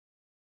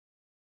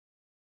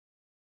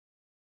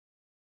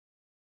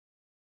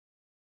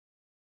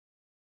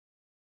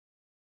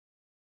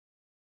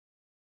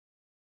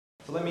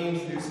So let me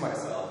introduce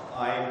myself.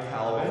 I'm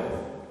Kelvin.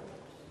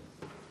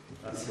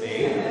 That's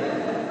me.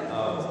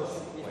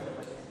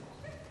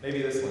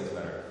 Maybe this one's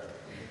better.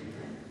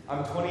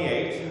 I'm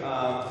 28.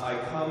 I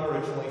come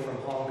originally from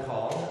Hong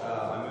Kong.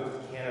 I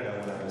moved to Canada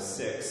when I was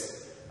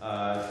 6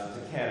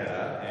 to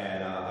Canada,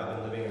 and I've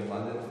been living in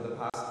London for the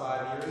past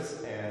 5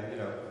 years.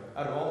 And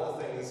out of all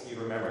the things you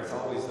remember, it's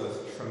always those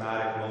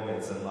traumatic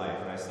moments in life.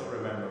 And I still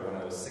remember when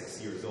I was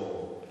 6 years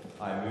old,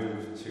 I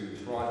moved to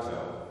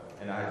Toronto.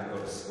 And I had to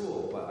go to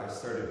school, but I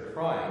started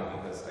crying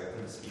because I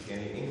couldn't speak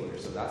any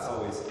English. So that's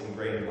always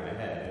ingrained in my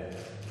head. And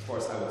of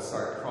course, I would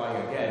start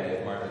crying again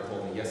if Martha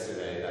told me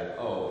yesterday that,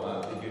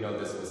 did you know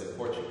this was in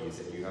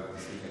Portuguese and you have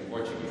to speak in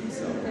Portuguese?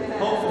 So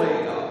hopefully,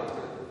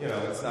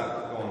 it's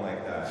not going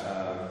like that.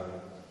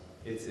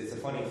 It's a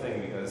funny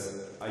thing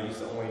because I used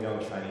to only know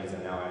Chinese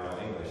and now I know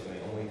English. And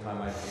the only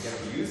time I get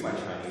to use my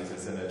Chinese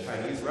is in a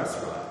Chinese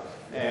restaurant.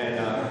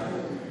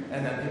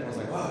 And then people was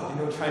like, wow, do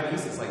you know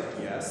Chinese? It's like,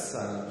 yes,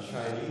 I'm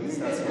Chinese,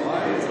 that's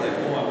why. It's like,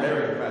 oh, I'm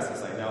very impressed.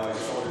 It's like, no, I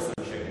just ordered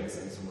some chickens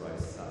and some rice.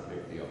 It's not a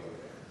big deal.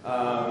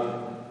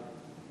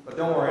 But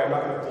don't worry, I'm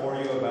not going to bore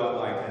you about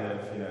my kind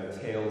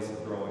of, tales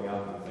of growing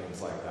up and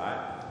things like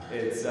that.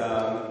 It's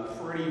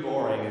pretty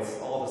boring. It's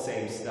all the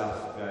same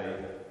stuff.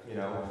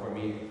 For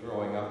me,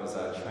 growing up as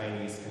a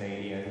Chinese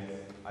Canadian,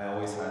 I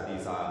always had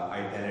these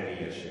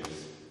identity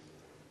issues.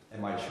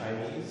 Am I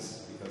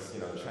Chinese? Because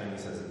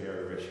Chinese has a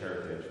very rich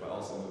heritage, but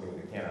also moving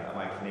to Canada, am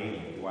I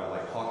Canadian? Do I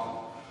like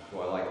hockey? Do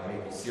I like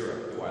maple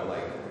syrup? Do I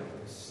like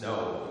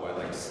snow? Do I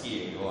like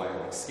skiing? Do I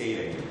like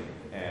skating?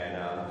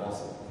 And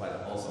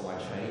also my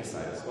Chinese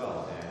side as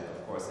well. And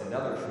of course,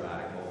 another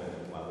traumatic moment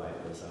in my life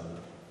was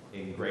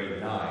in grade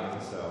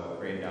 9. So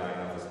grade 9,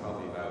 I was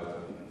probably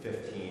about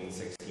 15,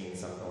 16,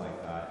 something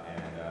like that,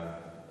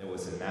 and it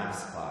was in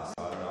maths class.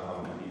 So I don't know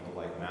how many people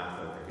like math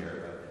over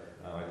here,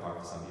 but I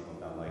talked to some people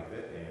that liked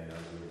it, and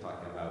we were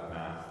talking about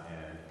math,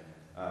 and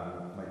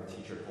my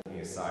teacher pulled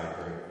me aside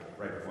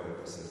right before the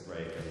Christmas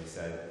break, and he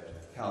said,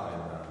 Kelvin,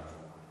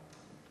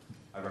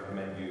 I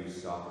recommend you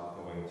stop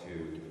going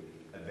to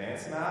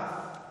advanced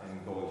math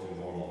and go to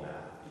normal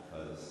math,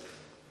 because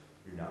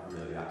you're not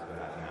really that good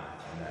at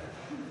math. And then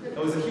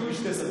it was a huge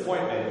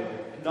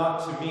disappointment,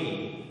 not to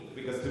me,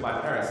 because to my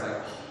parents,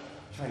 like,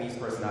 Chinese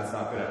person that's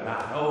not good at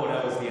math. Oh,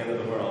 that was the end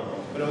of the world.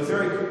 But it was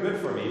very good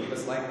for me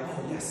because, like,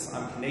 oh yes,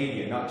 I'm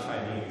Canadian, not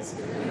Chinese.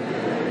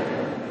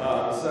 I'm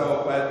not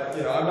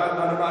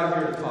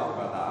here to talk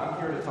about that. I'm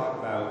here to talk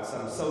about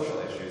some social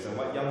issues and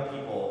what young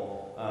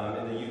people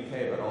in the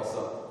UK, but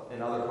also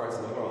in other parts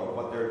of the world,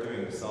 what they're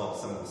doing to solve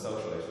some of the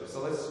social issues.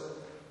 So let's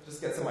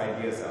just get some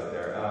ideas out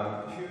there.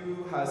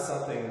 Who has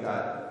something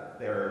that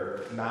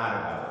they're mad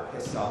about or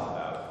pissed off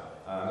about?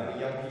 Any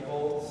young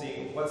people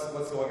seeing what's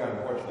going on in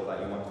Portugal that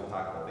you want to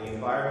talk about? The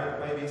environment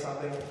maybe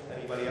something?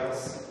 Anybody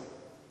else?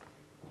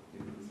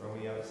 Throw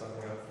me up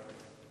something up.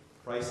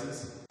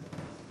 Prices?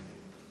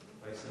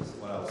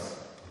 What else?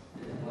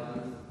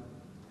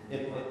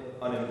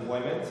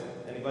 Unemployment.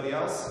 Anybody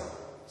else?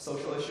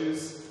 Social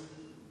issues?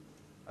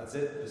 That's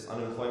it? Just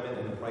unemployment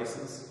and the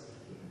prices?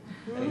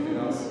 Anything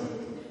else?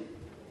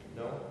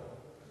 No?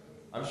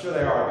 I'm sure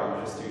they are, but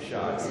you're just too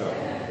shy, so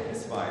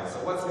it's fine. So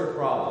what's your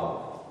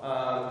problem?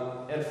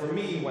 And for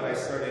me, when I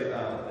started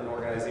an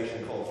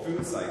organization called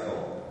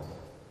FoodCycle,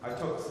 I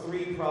took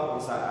 3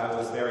 problems that I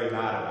was very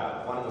mad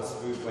about. One was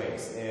food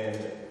waste. In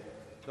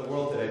the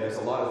world today, there's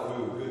a lot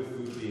of good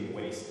food being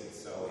wasted.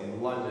 So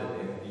in London,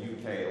 in the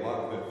UK, a lot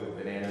of good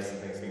food, bananas and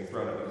things being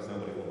thrown out because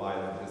nobody will buy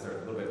them because they're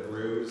a little bit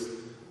bruised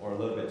or a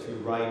little bit too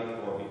ripe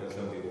or because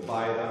nobody will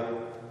buy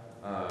them.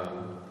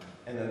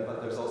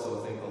 But there's also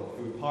a thing called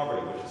food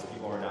poverty, which is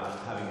people are not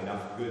having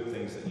enough good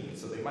things to eat.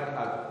 So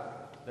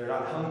they're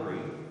not hungry,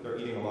 they're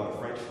eating a lot of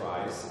French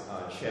fries,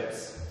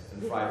 chips,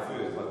 and fried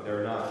food, but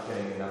they're not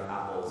getting enough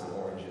apples and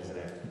oranges and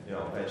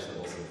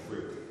vegetables and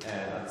fruit.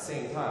 And at the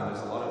same time,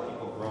 there's a lot of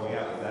people growing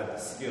up without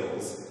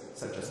skills,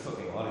 such as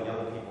cooking, a lot of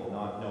young people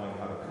not knowing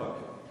how to cook.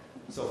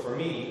 So for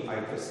me,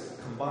 I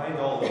just combined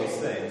all those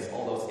things,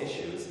 all those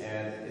issues,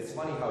 and it's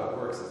funny how it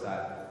works is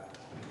that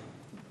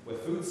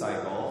with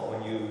FoodCycle,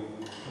 when you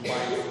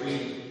combine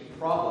 3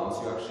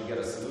 problems, you actually get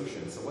a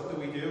solution. So what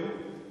do?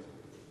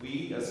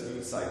 We, as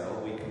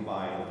FoodCycle, we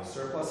combine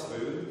surplus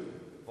food,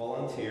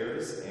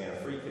 volunteers, and a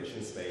free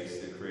kitchen space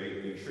to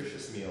create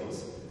nutritious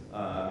meals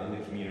in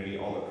the community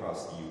all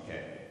across the UK.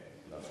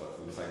 That's what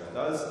FoodCycle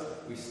does.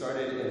 We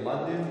started in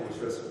London, which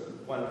was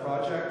one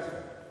project.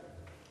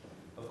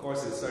 Of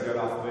course, it started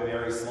off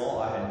very small.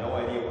 I had no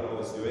idea what I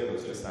was doing. It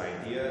was just an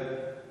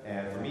idea.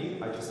 And for me,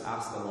 I just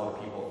asked a lot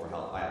of people for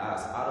help. I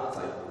asked adults,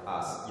 I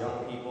asked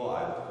young people,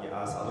 I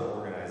asked other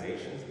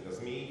organizations, because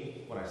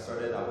when I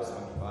started, I was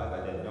 25,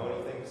 I didn't know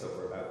anything, so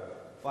for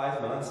about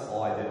 5 months,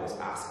 all I did was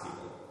ask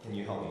people, can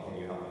you help me,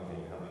 can you help me, can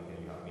you help me,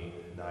 can you help me?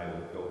 And then I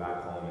would go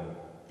back home and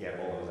get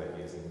all those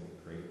ideas and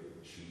create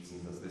sheets,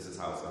 and this is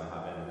how it's going to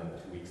happen, and then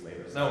 2 weeks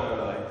later,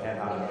 no, I can't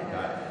happen like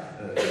that,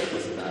 and then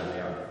this and that, and they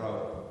are the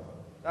problem.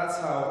 That's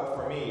how,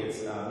 for me,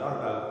 it's not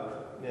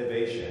about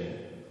innovation,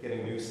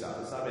 getting new stuff.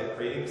 It's not about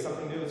creating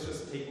something new, it's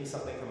just taking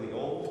something from the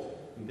old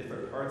in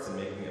different parts and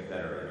making it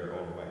better in your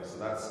own way. So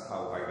that's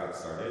how I got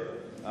started.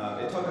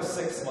 It took us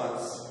 6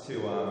 months to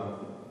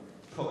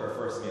cook our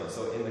first meal.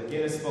 So in the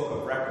Guinness Book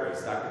of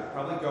Records, that could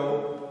probably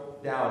go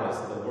down as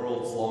the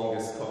world's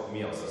longest cooked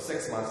meal. So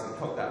 6 months to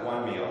cook that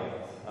one meal,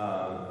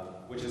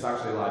 which is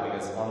actually a lie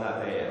because on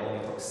that day it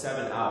only took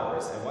 7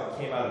 hours. And what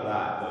came out of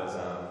that was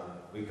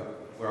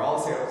we're all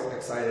so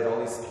excited, all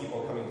these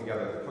people coming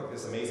together to cook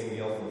this amazing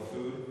meal from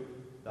food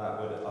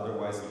that would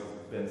otherwise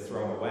have been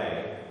thrown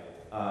away.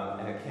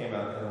 And it came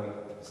out, and we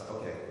said,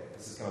 okay,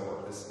 this is going to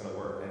work, this is going to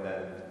work. And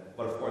then,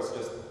 but of course,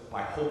 just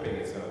by hoping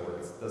it's going to work,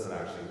 it doesn't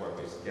actually work.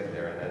 We just get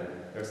there, and then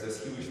there's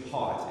this huge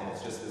pot, and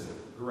it's just this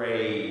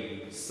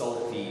gray,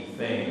 salty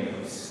thing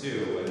of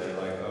stew, and then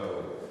like,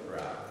 oh,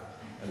 crap.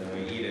 And then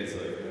we eat it, it's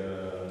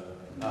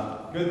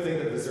like, good thing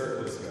the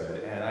dessert was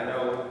good, and I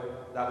know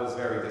that was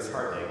very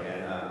disheartening,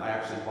 and I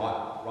actually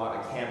brought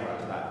a camera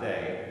to that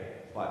day,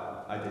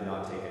 but I did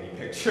not take any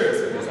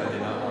pictures because I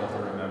did not want to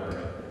remember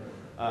it.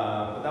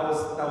 But that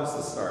was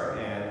the start,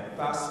 and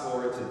fast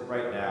forward to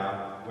right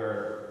now,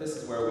 where this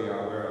is where we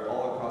are. We're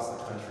all across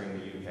the country in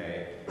the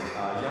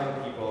UK.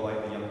 Young people,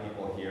 like the young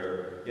people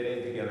here,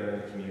 getting together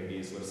in the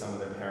communities with some of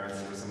their parents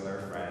and with some of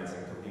their friends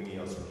and cooking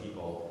meals for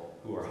people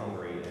who are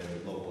hungry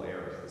in local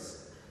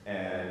areas.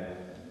 And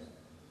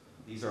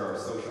these are our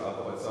social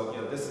outputs. So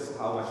this is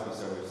how much we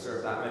serve. We've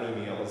served that many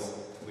meals.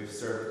 We've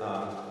served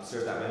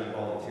that many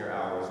volunteer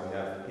hours. We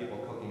have people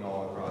cooking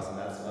all across, and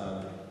that's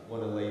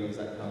one of the ladies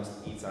that comes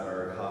and eats at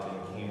our hub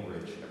in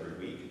Cambridge every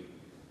week.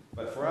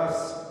 But for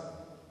us,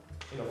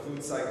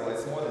 FoodCycle,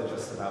 it's more than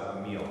just about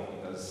a meal,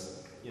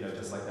 because,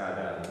 just like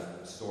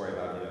that story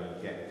about,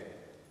 you can't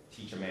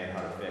teach a man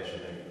how to fish,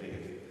 and then they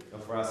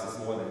could, for us, it's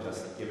more than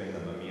just giving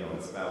them a meal.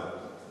 It's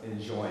about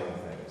enjoying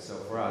things. So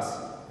for us,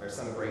 there's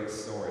some great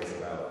stories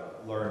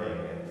about learning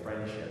and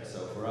friendship. So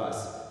for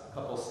us, a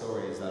couple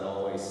stories that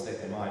always stick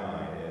in my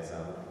mind is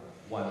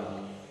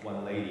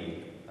one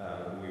lady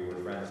who we were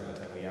friends with,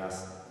 and we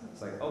asked,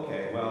 it's like,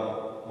 okay,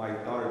 well, my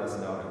daughter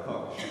doesn't know how to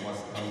cook. She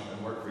wants to come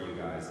and work for you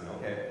guys. And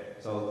okay,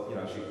 so,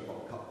 she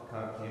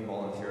came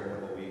volunteer a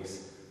couple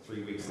weeks.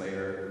 3 weeks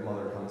later, the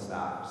mother comes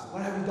back. She's like,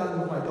 what have you done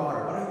with my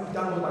daughter? What have you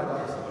done with my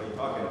daughter? So what are you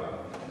talking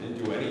about? I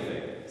didn't do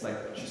anything. It's like,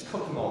 she's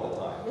cooking all the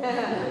time.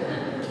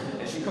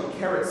 And she cooked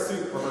carrot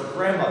soup for her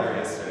grandmother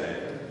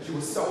yesterday. She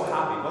was so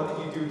happy. What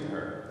did you do to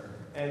her?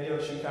 And,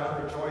 she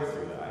found her joy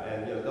through that.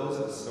 And, those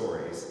are the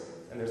stories.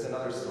 And there's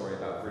another story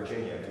about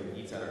Virginia, who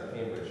eats at our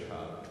Cambridge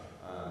hub.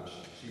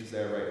 She's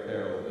there, right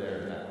there, over there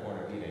in that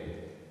corner eating.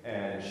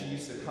 And she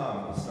used to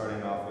come,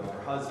 starting off with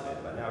her husband,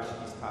 but now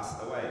he's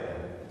passed away,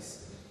 and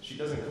she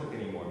doesn't cook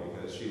anymore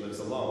because she lives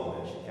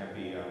alone, and she can't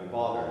be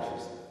bothered.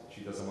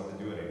 She doesn't want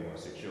to do it anymore,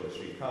 so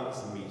she comes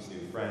and meets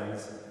new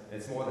friends, and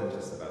it's more than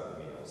just about the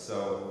meal.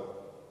 So,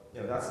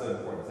 that's the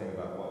important thing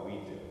about what we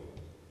do.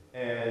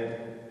 And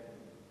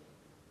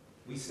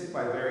we stick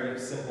by very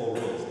simple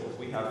rules, because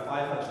we have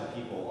 500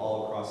 people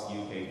all across the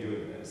UK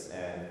doing this,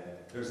 and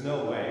there's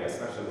no way,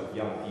 especially with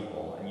young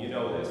people, and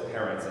this,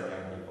 parents and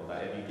young people,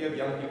 that if you give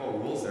young people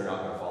rules, they're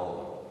not going to follow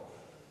them.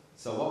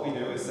 So what we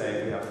do is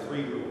say we have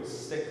 3 rules.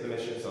 Stick to the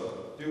mission.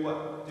 So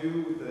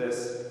do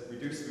this,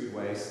 reduce food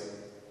waste,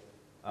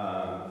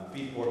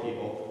 feed poor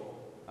people,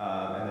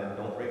 and then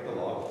don't break the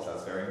law, because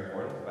that's very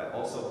important, but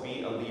also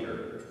be a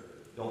leader.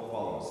 Don't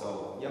follow them.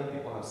 So young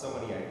people have so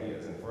many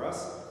ideas, and for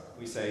us,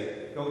 we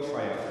say, go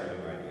try out your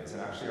new ideas.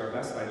 And actually, our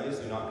best ideas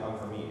do not come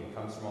from me. It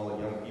comes from all the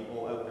young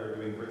people out there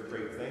doing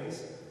great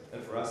things.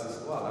 And for us,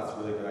 it's, wow, that's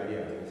a really good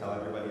idea. We can tell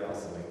everybody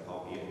else and they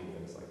copy it and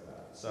things like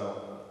that.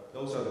 So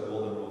those are the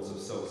golden rules of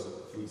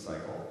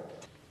FoodCycle.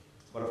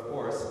 But of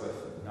course,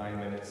 with 9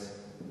 minutes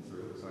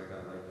through, so I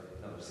got like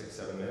another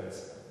 6-7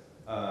 minutes,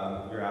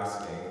 you're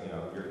asking,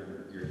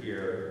 you're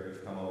here,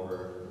 you've come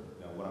over,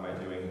 what am I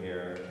doing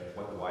here?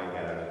 What do I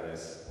get out of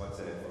this? What's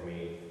in it for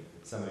me?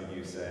 Some of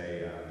you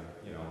say,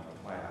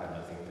 I have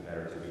nothing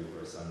better to do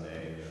for a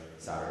Sunday,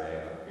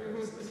 Saturday, I'm here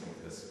just listening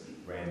to this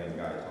random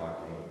guy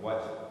talking.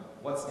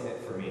 What's in it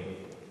for me?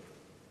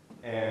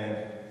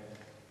 And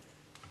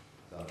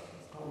so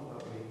it's all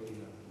about me.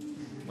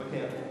 What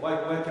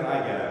can I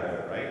get out of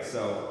it, right?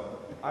 So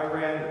I've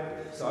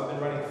been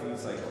running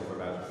FoodCycle for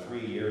about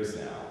 3 years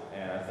now,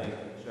 and I think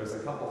there's a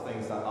couple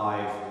things that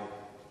I've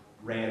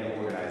ran the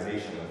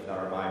organization with that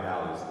are my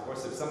values. Of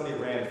course, if somebody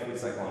ran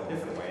FoodCycle in a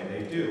different way, and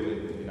they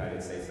do in the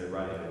United States, they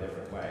run it in a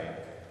different way,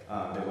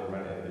 they would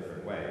run it in a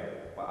different way.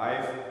 But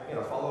I've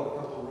followed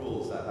a couple of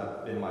rules that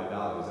have been my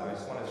values, and I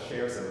just want to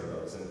share some of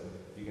those. And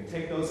you can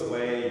take those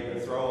away, you can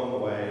throw them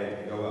away,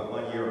 you can go out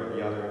one year or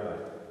the other, but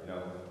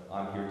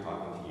I'm here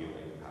talking to you,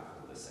 and you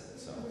have to listen.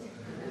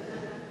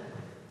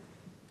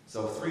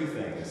 So 3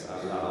 things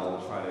that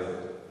I'll try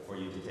for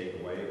you to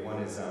take away.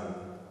 One is,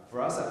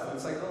 for us at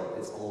FoodCycle,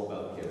 it's all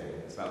about giving.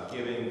 It's about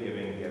giving,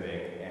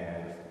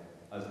 and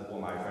as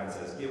what my friend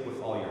says, give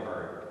with all your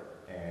heart,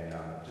 and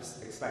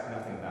just expect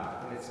nothing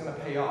back. And it's going to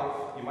pay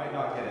off. You might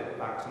not get it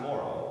back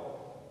tomorrow.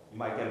 You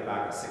might get it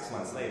back 6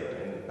 months later,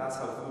 and that's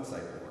how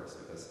FoodCycle works,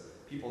 because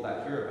people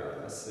that hear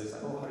about us, there's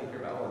like, oh, how do you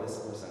hear about, this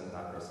person,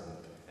 that person?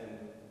 And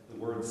the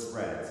word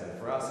spreads. And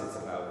for us, it's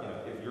about,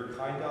 if you're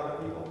kind to other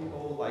people, people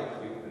will like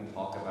you and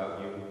talk about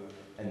you.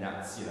 And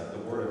that's, the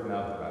word of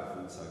mouth about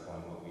FoodCycle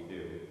and what we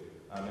do.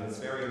 And it's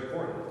very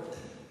important.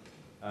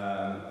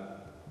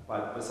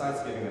 But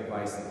besides giving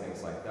advice and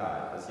things like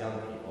that, as young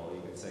people,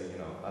 you could say,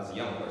 as a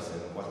young person,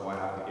 what do I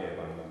have to give?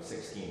 I'm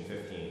 16,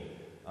 15.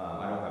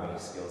 I don't have any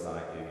skills that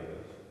I can give.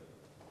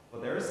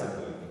 But there is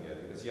something you can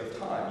give, because you have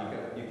time.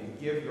 You can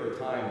give your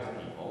time to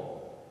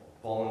people,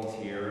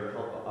 volunteer,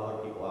 help other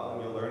people out,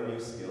 and you'll learn new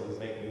skills,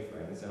 make new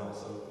friends, and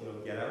also,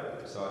 get out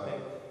there. So I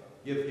think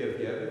give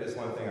is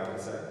one thing I would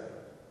say.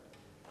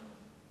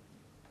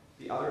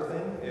 The other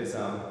thing is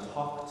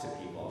talk to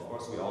people. Of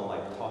course, we all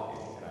like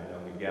talking, and I know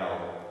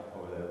Miguel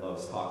over there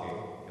loves talking.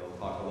 He'll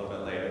talk a little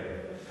bit later.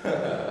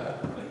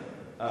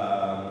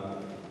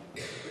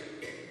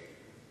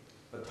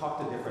 But talk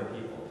to different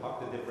people. Talk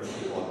to different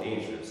people of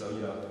age groups. So,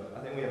 I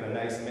think we have a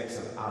nice mix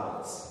of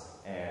adults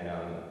and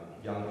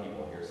young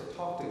people here. So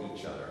talk to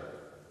each other.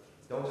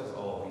 Don't just,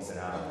 oh, he's an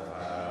adult.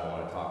 I don't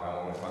want to talk.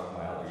 I want to talk to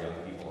my other young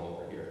people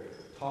over here.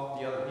 Talk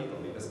to the other people,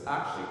 because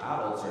actually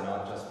adults are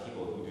not just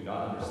people who do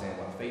not understand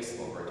what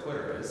Facebook or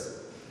Twitter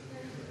is.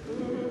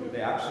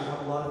 They actually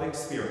have a lot of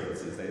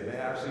experiences. They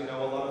actually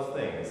know a lot of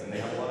things, and they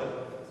have a lot of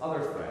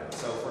other friends.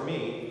 So for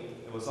me,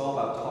 it was all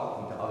about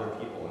talking to other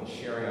people and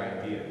sharing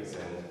ideas.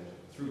 And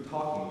through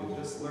talking, you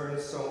just learn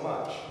so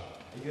much.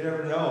 And you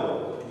never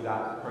know who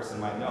that person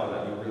might know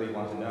that you really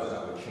want to know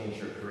that would change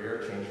your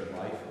career, change your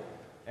life.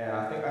 And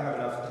I think I have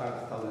enough time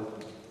to tell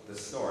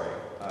this story.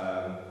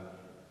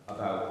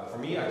 For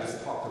me, I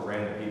just talk to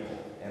random people.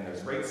 And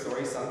there's great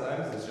stories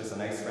sometimes. It's just a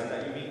nice friend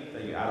that you meet,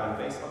 that you add on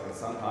Facebook, and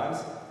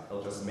sometimes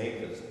they'll just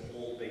make this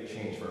whole big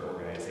change for an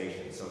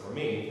organization. So for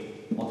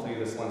me, I'll tell you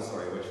this one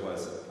story, which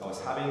was, I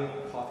was having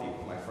coffee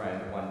with my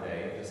friend one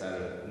day, just at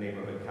a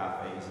neighborhood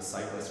cafe. He's a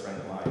cyclist friend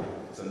of mine,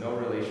 so no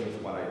relation to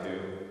what I do,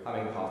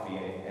 having coffee,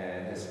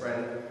 and his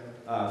friend,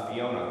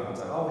 Fiona, comes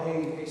up, oh,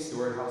 hey,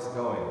 Stuart, how's it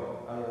going?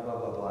 Oh, yeah, blah,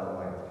 blah, blah. And I'm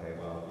like, okay,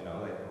 well,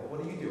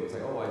 what do you do? It's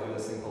like, oh, I do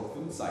this thing called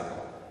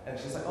FoodCycle. And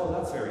she's like, oh,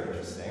 that's very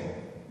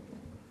interesting.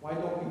 Why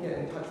don't you get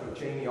in touch with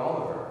Jamie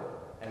Oliver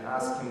and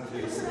ask him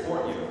to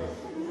support you?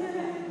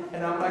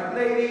 And I'm like,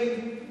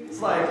 lady,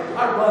 it's like,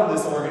 I run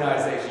this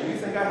organization. You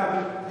think I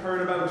haven't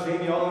heard about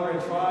Jamie Oliver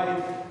and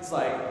tried? It's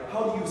like,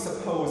 how do you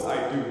suppose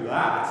I do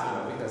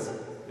that? Because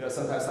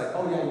sometimes like,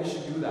 oh yeah, you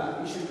should do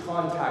that. You should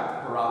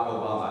contact Barack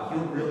Obama.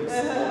 He'll really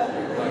support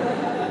you.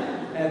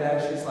 And then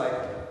she's like,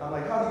 I'm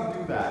like, how do you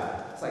do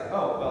that? It's like,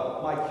 oh,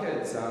 well, my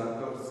kids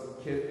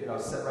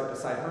sit right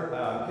beside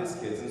her, his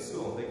kids in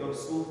school. They go to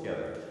school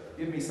together.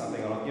 Give me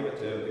something, and I'll give it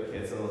to the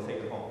kids, and they'll take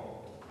it home.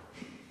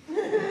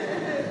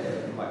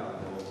 I'm like,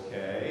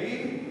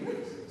 okay.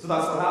 So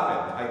that's what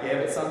happened. I gave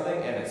it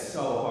something, and it's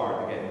so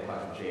hard to get in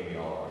touch with Jamie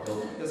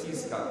Oliver. Because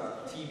he's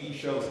got TV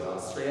shows in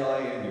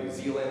Australia, New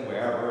Zealand,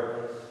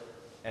 wherever.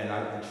 And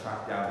I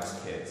tracked down his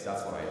kids.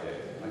 That's what I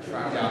did. I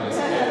tracked down his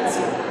kids.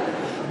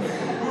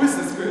 Who is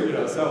this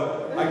good?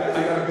 So I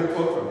got a good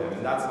quote from him,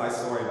 and that's my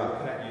story about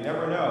connect. You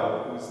never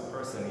know who's the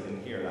person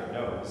in here that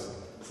knows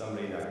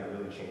somebody that can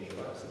really change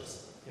your life. So just,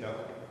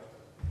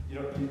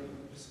 you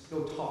just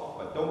go talk,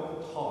 but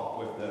don't talk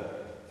with the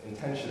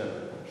intention of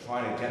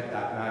trying to get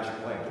that magic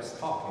lane. Just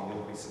talk, and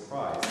you'll be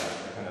surprised at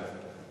the kind of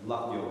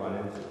luck you'll run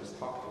into. Just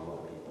talk to a lot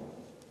of people.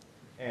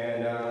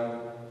 And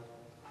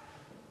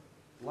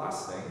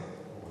last thing,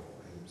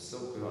 I'm so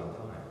good on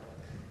time.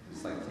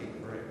 Just like take a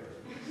break.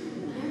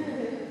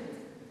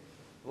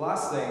 The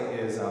last thing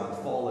is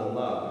fall in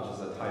love, which is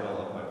the title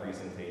of my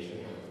presentation.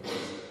 Of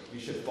course, you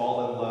should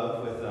fall in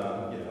love with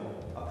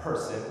a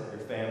person,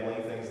 your family,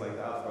 things like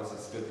that. Of course,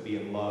 it's good to be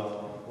in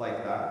love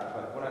like that.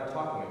 But what I'm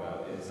talking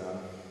about is,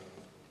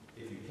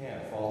 if you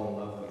can, fall in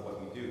love with what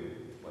you do,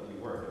 what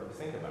you work. If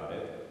you think about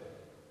it,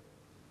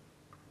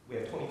 we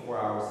have 24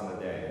 hours in the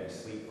day. We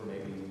sleep for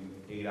maybe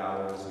 8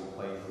 hours. We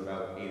play for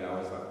about 8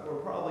 hours. But we're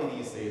probably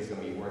these days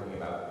going to be working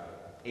about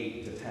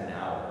 8 to 10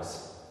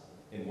 hours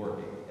in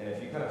working. And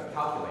if you kind of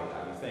calculate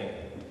that, you think,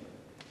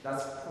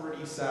 that's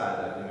pretty sad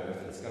that,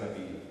 if it's going to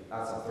be,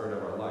 that's a third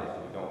of our life,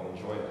 and we don't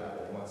enjoy that.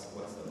 What's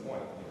the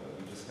point?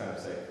 You just kind of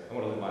say, I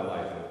want to live my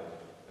life, and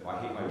if I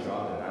hate my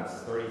job, then that's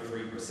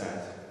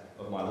 33%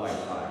 of my life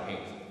that I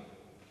hate.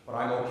 But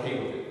I'm okay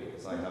with it,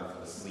 because I have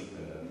the sleep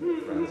and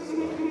the friends,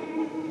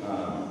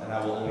 and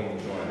I will only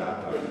enjoy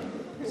that part.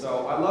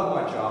 So I love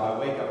my job, I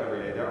wake up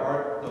every day. There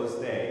are those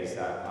days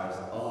that I was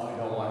like, oh, I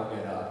don't want to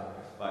get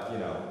up. But,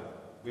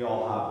 we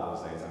all have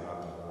those days, I'm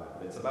not going to lie.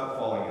 But it's about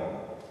falling in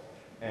love.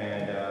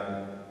 And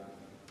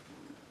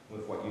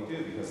with what you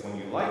do, because when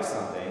you like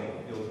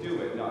something, you'll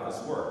do it, not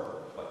as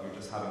work, but you're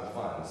just having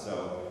fun.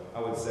 So I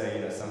would say,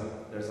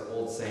 there's an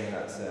old saying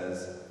that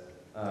says,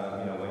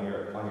 when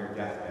you're on your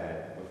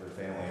deathbed with your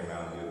family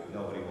around you,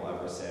 nobody will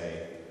ever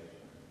say,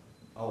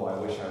 oh, I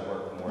wish I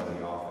worked more in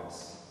the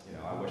office.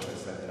 I wish I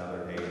spent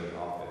another day in the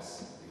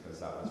office because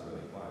that was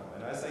really fun.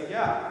 And I say,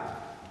 yeah,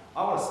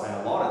 I want to spend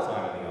a lot of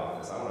time in the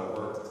office. I want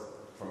to work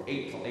from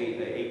 8 till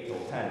 8, 8 till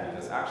 10,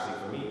 because actually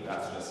for me,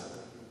 that's just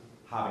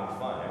having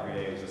fun. Every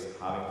day is just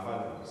having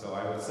fun. So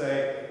I would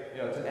say,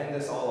 to end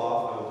this all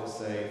off, I would just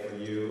say for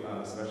you,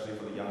 especially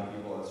for the young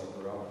people as you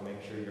grow up,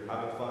 make sure you're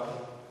having fun,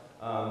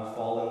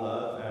 fall in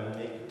love, and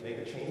make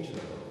a change in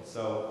the world.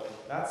 So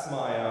that's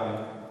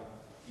my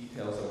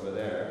details over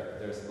there.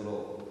 There's a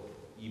little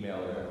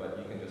email there, but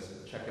you can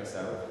just check us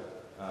out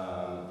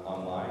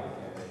online.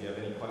 And if you have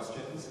any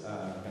questions,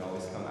 you can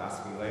always come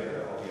ask me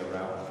later. I'll be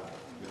around.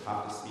 You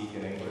have to speak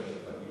in English,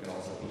 but you can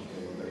also speak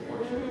in a little bit of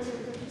Portuguese.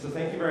 So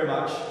thank you very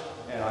much,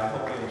 and I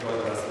hope you enjoy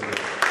the rest of the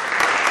day.